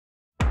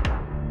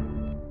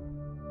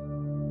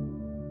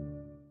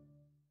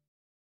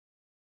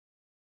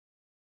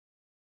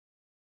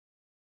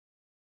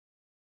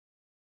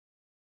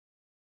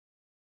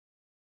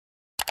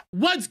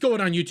What's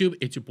going on YouTube?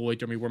 It's your boy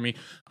Dummy Wormy.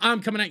 I'm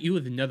coming at you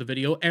with another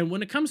video, and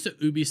when it comes to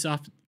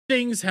Ubisoft,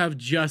 things have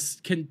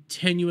just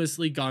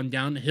continuously gone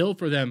downhill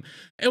for them.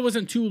 It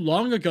wasn't too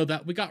long ago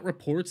that we got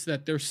reports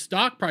that their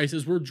stock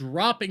prices were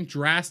dropping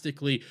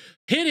drastically,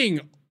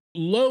 hitting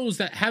lows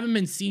that haven't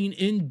been seen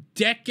in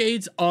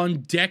decades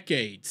on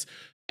decades.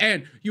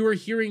 And you were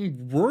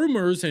hearing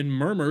rumors and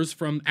murmurs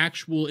from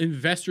actual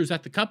investors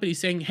at the company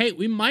saying, hey,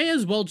 we might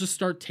as well just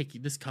start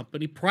taking this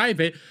company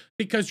private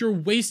because you're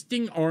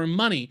wasting our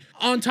money.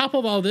 On top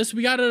of all this,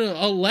 we got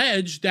to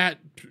allege that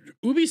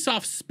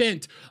Ubisoft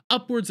spent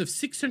upwards of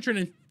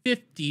 $650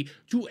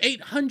 to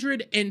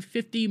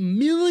 $850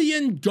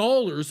 million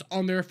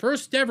on their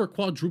first ever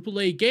quadruple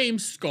A game,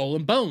 Skull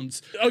and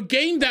Bones. A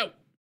game that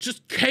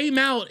just came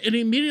out and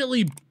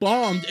immediately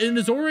bombed and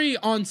is already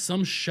on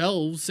some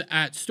shelves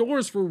at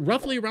stores for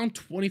roughly around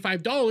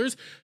 $25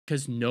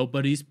 because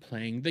nobody's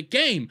playing the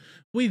game.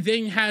 We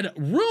then had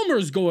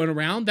rumors going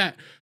around that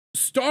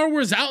Star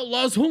Wars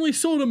Outlaws only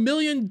sold 1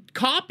 million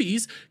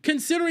copies,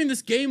 considering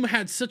this game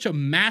had such a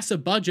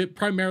massive budget,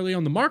 primarily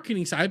on the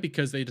marketing side,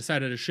 because they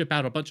decided to ship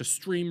out a bunch of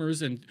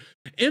streamers and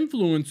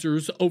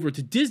influencers over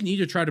to Disney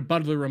to try to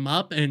butter them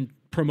up and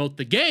promote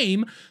the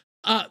game.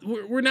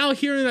 We're now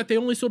hearing that they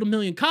only sold 1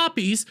 million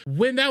copies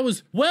when that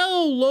was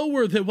well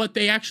lower than what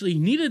they actually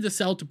needed to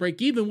sell to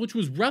break even, which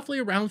was roughly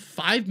around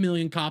 5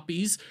 million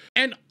copies.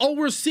 And all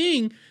we're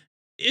seeing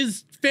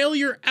is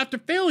failure after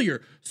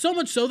failure. So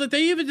much so that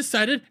they even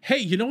decided, hey,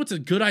 you know what's a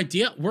good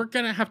idea? We're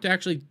going to have to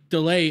actually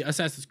delay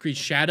Assassin's Creed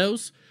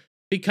Shadows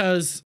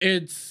because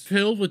it's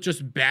filled with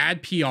just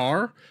bad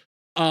PR.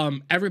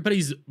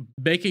 Everybody's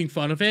making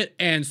fun of it,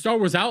 and Star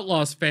Wars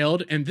Outlaws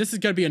failed, and this is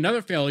going to be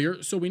another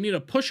failure, so we need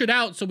to push it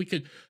out so we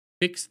could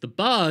fix the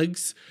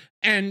bugs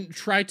and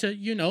try to,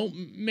 you know,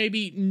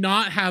 maybe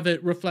not have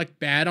it reflect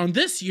bad on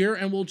this year,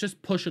 and we'll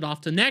just push it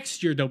off to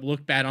next year to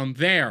look bad on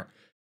there.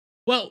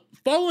 Well,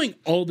 following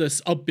all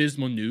this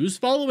abysmal news,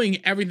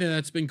 following everything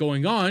that's been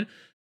going on,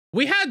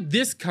 we had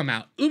this come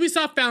out.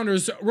 Ubisoft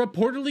founders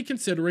reportedly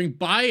considering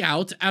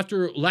buyout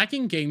after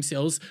lacking game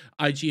sales,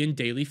 IGN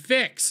Daily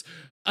Fix.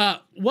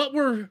 What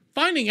we're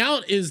finding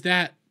out is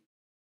that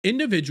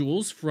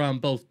individuals from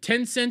both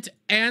Tencent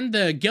and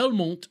the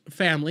Guillemot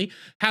family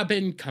have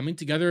been coming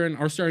together and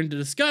are starting to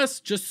discuss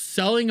just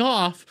selling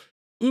off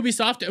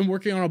Ubisoft and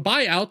working on a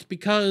buyout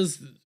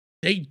because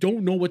they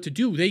don't know what to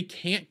do. They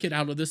can't get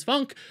out of this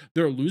funk.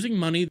 They're losing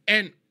money.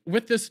 And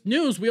with this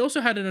news, we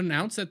also had it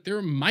announced that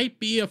there might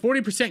be a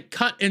 40%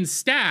 cut in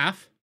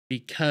staff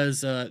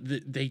because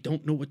they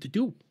don't know what to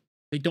do.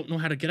 They don't know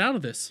how to get out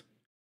of this.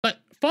 But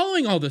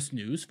following all this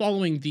news,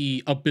 following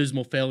the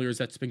abysmal failures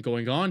that's been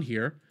going on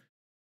here,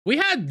 we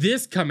had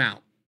this come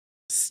out.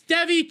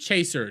 Stevie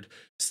Chasard.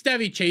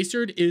 Stevie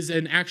Chasard is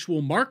an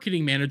actual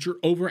marketing manager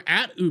over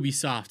at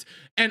Ubisoft.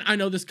 And I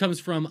know this comes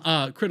from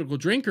Critical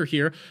Drinker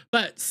here,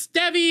 but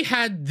Stevie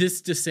had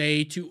this to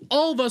say to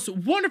all of us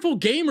wonderful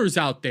gamers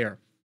out there.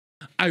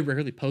 I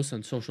rarely post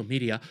on social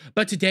media,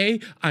 but today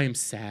I am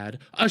sad,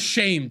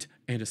 ashamed,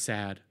 and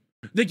sad.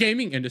 The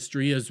gaming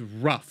industry is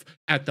rough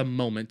at the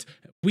moment.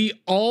 We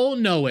all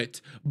know it,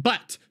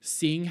 but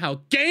seeing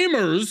how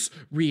gamers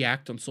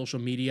react on social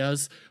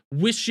medias,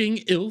 wishing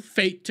ill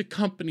fate to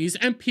companies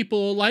and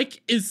people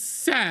alike is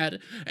sad,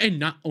 and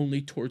not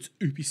only towards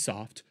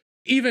Ubisoft.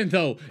 Even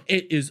though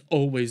it is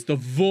always the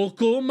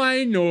vocal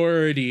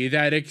minority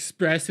that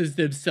expresses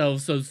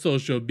themselves on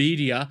social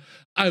media,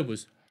 I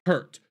was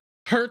hurt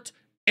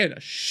and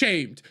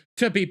ashamed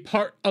to be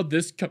part of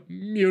this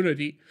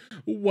community.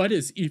 What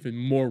is even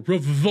more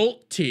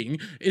revolting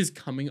is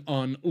coming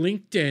on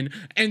LinkedIn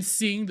and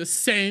seeing the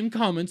same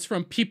comments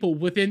from people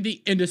within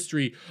the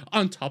industry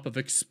on top of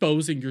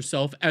exposing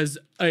yourself as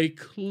a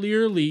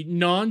clearly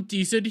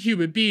non-decent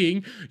human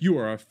being. You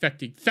are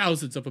affecting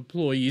thousands of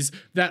employees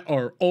that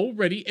are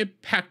already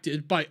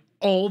impacted by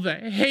all the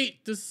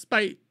hate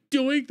despite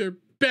doing their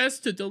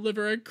best to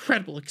deliver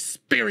incredible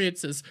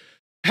experiences.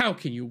 How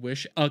can you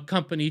wish a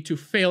company to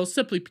fail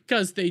simply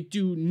because they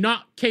do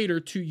not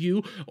cater to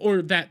you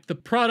or that the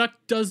product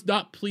does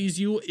not please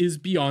you is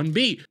beyond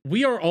me.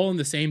 We are all in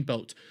the same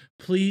boat.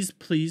 Please,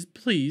 please,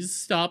 please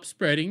stop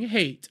spreading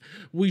hate.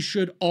 We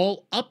should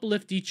all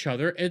uplift each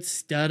other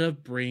instead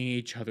of bringing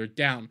each other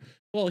down.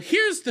 Well,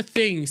 here's the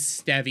thing,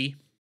 Stevie.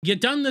 You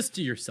done this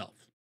to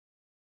yourself.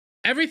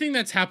 Everything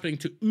that's happening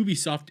to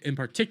Ubisoft in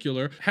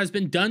particular has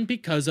been done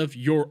because of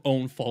your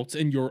own faults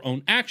and your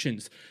own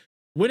actions.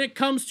 When it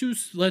comes to,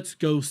 let's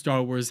go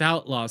Star Wars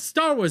Outlaws.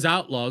 Star Wars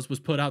Outlaws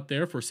was put out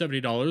there for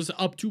 $70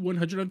 up to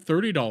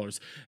 $130.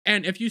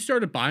 And if you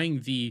started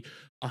buying the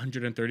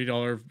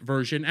 $130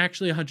 version,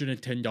 actually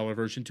 $110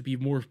 version to be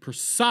more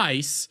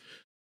precise,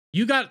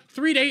 you got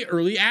 3-day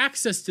early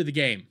access to the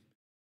game.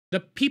 The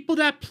people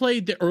that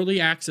played the early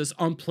access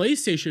on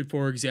PlayStation,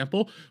 for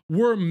example,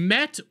 were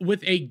met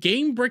with a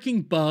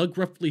game-breaking bug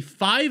roughly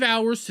 5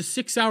 hours to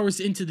 6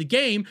 hours into the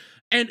game,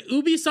 and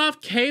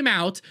Ubisoft came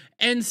out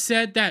and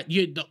said that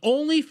the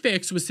only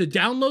fix was to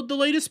download the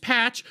latest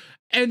patch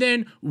and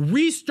then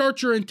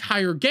restart your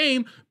entire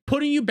game,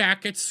 putting you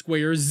back at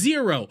square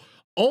zero.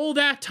 All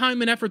that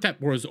time and effort that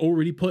was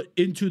already put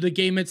into the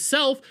game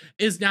itself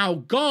is now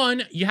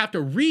gone. You have to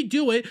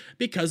redo it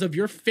because of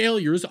your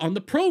failures on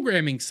the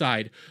programming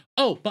side.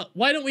 Oh, but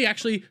why don't we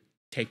actually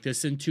take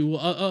this into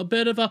a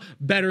bit of a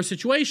better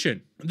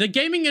situation? The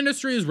gaming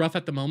industry is rough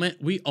at the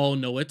moment. We all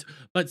know it.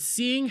 But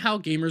seeing how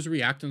gamers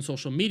react on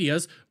social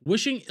medias,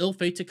 wishing ill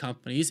fate to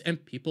companies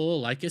and people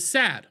alike is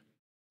sad.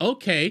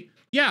 Okay,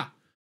 yeah.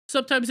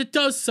 Sometimes it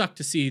does suck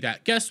to see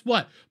that. Guess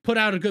what? Put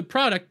out a good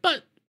product,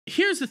 but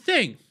here's the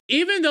thing.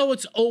 Even though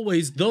it's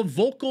always the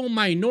vocal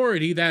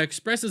minority that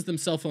expresses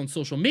themselves on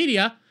social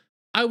media,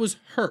 I was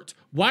hurt.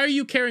 Why are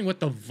you caring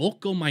what the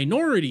vocal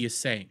minority is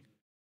saying?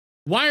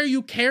 Why are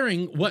you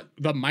caring what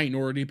the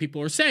minority of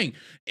people are saying?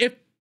 If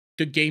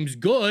the game's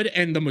good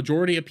and the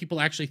majority of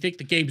people actually think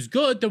the game's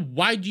good, then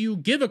why do you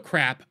give a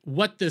crap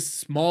what this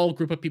small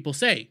group of people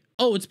say?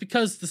 Oh, it's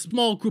because the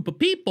small group of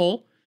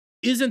people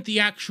isn't the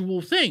actual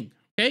thing,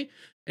 okay?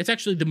 It's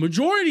actually the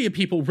majority of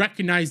people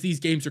recognize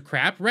these games are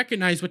crap,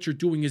 recognize what you're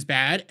doing is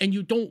bad, and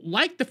you don't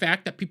like the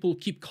fact that people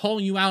keep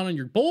calling you out on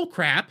your bull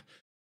crap,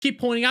 keep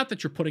pointing out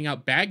that you're putting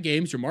out bad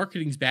games, your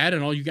marketing's bad,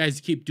 and all you guys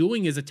keep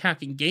doing is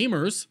attacking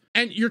gamers.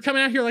 And you're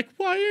coming out here like,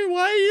 why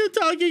are you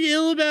talking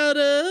ill about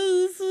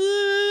us?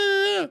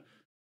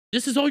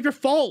 This is all your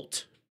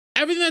fault.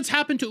 Everything that's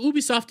happened to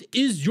Ubisoft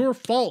is your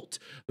fault.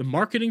 The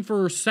marketing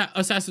for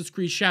Assassin's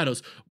Creed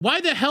Shadows.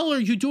 Why the hell are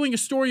you doing a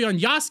story on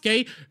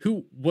Yasuke,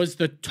 who was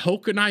the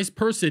tokenized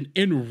person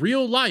in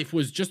real life,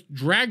 was just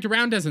dragged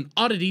around as an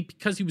oddity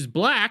because he was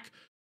black?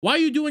 Why are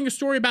you doing a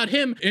story about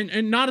him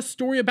and not a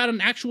story about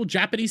an actual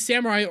Japanese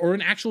samurai or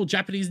an actual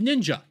Japanese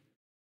ninja?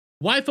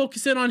 Why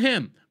focus in on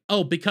him?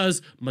 Oh,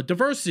 because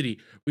diversity.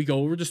 We go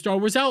over to Star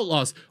Wars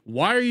Outlaws.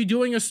 Why are you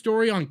doing a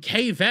story on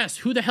Kay Vess?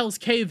 Who the hell's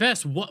Kay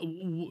Vess?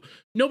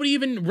 Nobody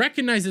even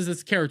recognizes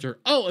this character.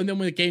 Oh, and then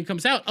when the game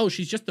comes out, oh,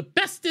 she's just the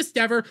bestest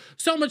ever.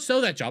 So much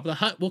so that Jabba the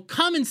Hutt will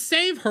come and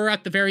save her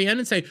at the very end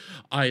and say,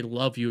 I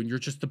love you and you're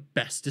just the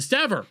bestest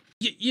ever.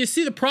 You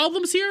see the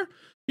problems here?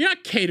 You're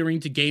not catering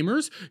to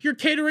gamers. You're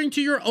catering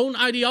to your own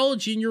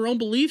ideology and your own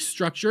belief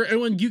structure.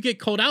 And when you get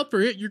called out for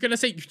it, you're going to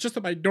say you're just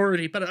a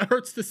minority, but it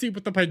hurts to see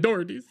what the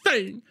minority is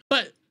saying.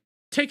 But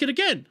take it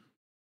again.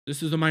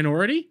 This is a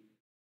minority?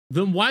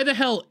 Then why the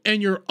hell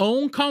in your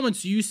own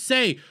comments do you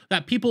say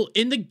that people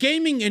in the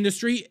gaming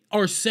industry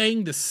are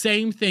saying the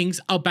same things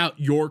about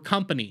your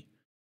company?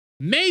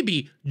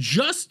 Maybe,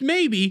 just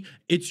maybe,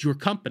 it's your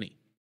company.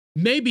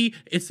 Maybe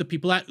it's the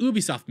people at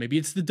Ubisoft. Maybe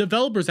it's the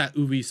developers at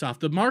Ubisoft,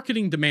 the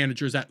marketing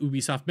managers at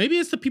Ubisoft. Maybe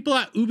it's the people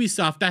at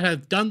Ubisoft that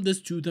have done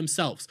this to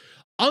themselves.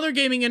 Other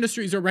gaming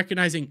industries are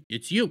recognizing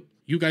it's you.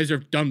 You guys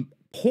have done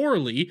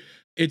poorly.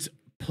 It's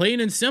plain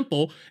and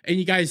simple. And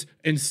you guys,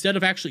 instead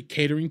of actually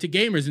catering to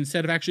gamers,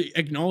 instead of actually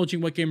acknowledging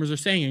what gamers are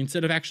saying,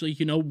 instead of actually,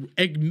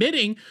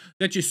 admitting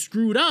that you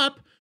screwed up,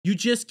 you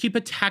just keep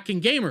attacking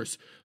gamers.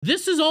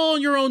 This is all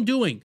on your own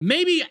doing.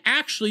 Maybe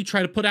actually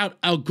try to put out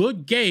a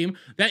good game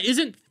that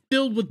isn't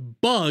filled with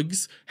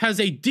bugs, has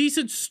a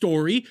decent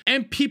story,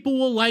 and people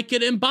will like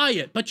it and buy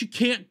it. But you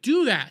can't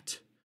do that.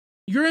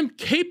 You're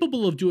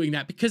incapable of doing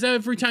that because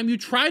every time you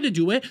try to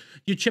do it,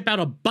 you chip out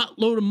a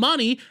buttload of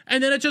money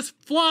and then it just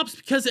flops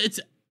because it's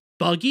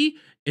buggy,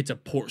 it's a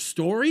poor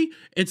story,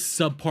 it's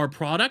subpar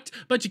product,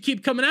 but you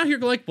keep coming out here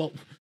like, well,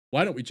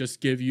 why don't we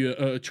just charge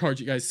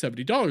you guys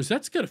 $70?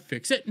 That's gonna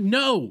fix it.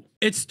 No,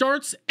 it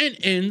starts and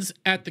ends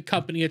at the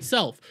company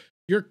itself.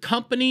 Your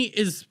company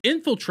is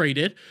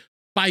infiltrated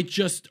by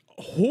just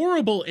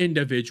horrible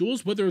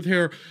individuals, whether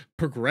they're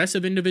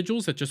progressive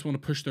individuals that just want to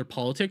push their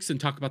politics and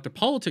talk about their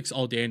politics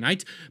all day and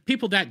night,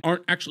 people that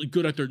aren't actually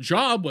good at their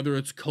job, whether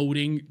it's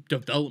coding,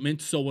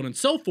 development, so on and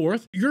so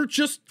forth. You're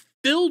just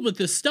filled with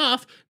this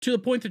stuff to the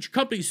point that your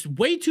company's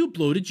way too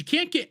bloated. You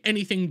can't get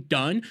anything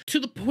done to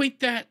the point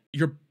that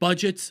your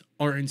budgets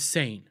are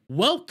insane.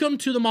 Welcome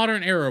to the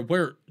modern era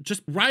where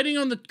just riding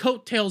on the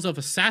coattails of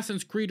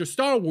Assassin's Creed or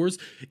Star Wars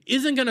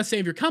isn't going to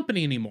save your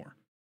company anymore.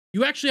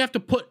 You actually have to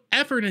put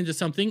effort into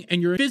something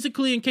and you're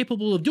physically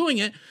incapable of doing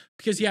it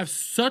because you have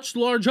such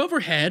large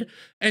overhead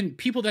and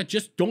people that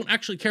just don't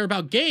actually care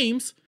about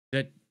games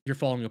that you're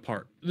falling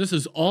apart. This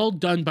is all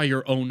done by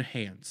your own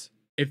hands.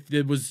 If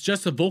it was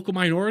just a vocal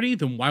minority,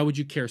 then why would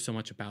you care so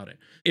much about it?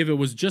 If it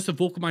was just a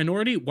vocal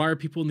minority, why are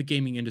people in the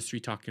gaming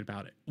industry talking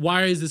about it?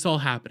 Why is this all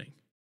happening?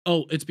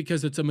 Oh, it's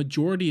because it's a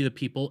majority of the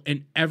people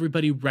and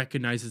everybody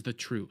recognizes the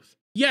truth.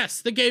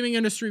 Yes, the gaming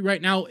industry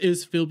right now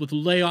is filled with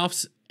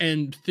layoffs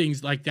and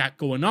things like that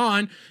going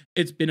on.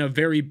 It's been a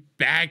very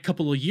bad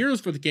couple of years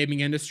for the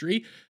gaming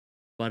industry.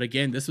 But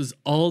again, this was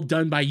all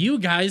done by you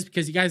guys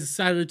because you guys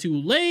decided to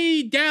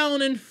lay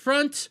down in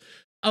front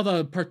of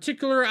a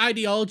particular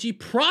ideology,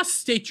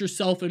 prostrate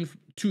yourself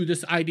to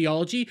this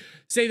ideology,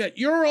 say that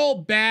you're all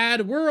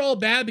bad, we're all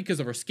bad because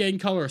of our skin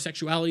color, our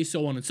sexuality,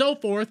 so on and so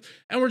forth,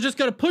 and we're just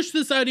going to push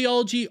this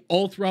ideology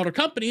all throughout our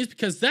companies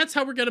because that's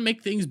how we're going to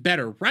make things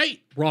better,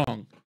 right?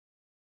 Wrong.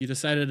 You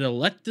decided to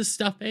let this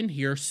stuff in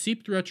here,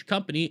 seep throughout your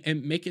company,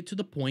 and make it to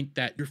the point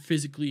that you're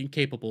physically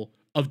incapable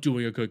of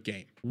doing a good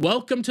game.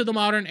 Welcome to the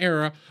modern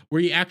era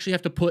where you actually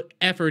have to put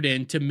effort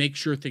in to make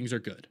sure things are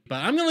good.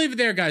 But I'm gonna leave it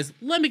there, guys.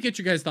 Let me get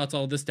your guys' thoughts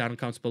on all this down in the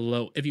comments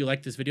below. If you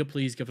like this video,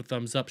 please give it a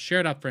thumbs up, share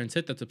it out, friends,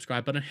 hit that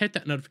subscribe button, hit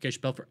that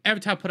notification bell for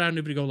every time I put out a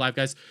new video live,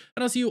 guys.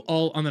 And I'll see you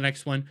all on the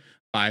next one.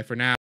 Bye for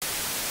now.